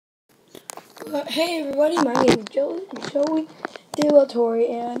Hey everybody, my name is Joey De La Torre,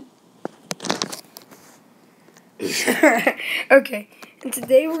 and okay, and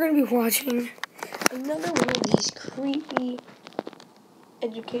today we're going to be watching another one of these creepy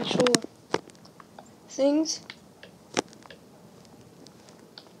educational things.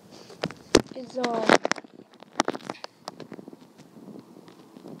 It's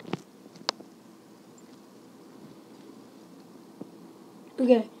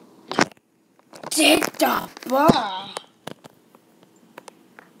okay. Take the ball.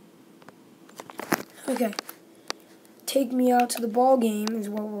 Okay. Take Me Out to the Ball Game is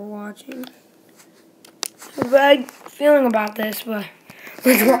what we're watching. I have a bad feeling about this, but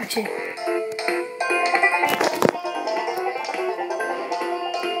let's watch it.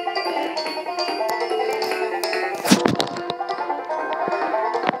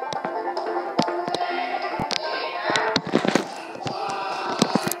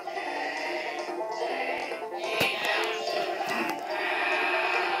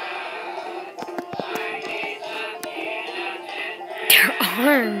 Their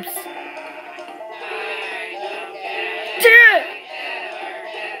arms.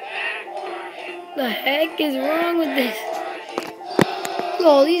 The heck is wrong with this? Look at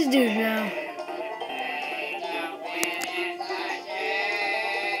all these dudes now.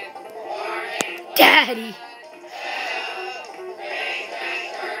 Daddy.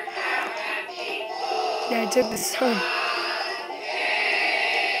 Yeah, I took the son.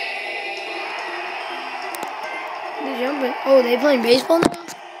 They're jumping. Oh, they playing baseball now?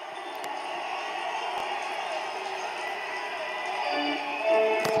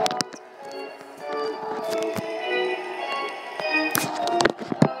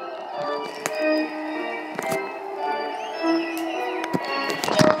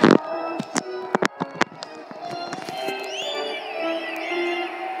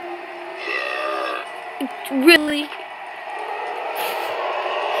 Really?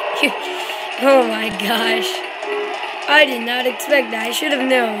 Oh my gosh. I did not expect that. I should have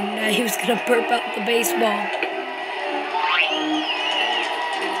known that he was going to burp out the baseball.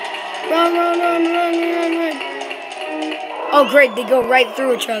 Run, run, run, run, run, run. Oh, great. They go right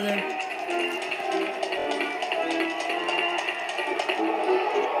through each other.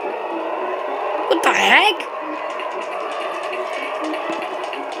 What the heck?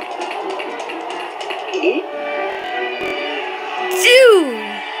 Dude!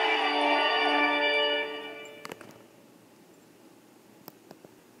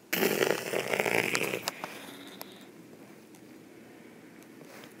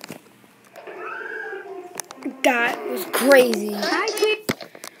 That was crazy.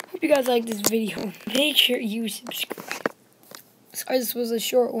 Hope you guys like this video. Make sure you subscribe. Sorry this was a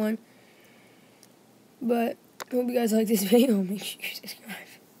short one, but hope you guys like this video. Make sure you subscribe.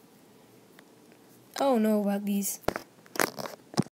 I don't know about these.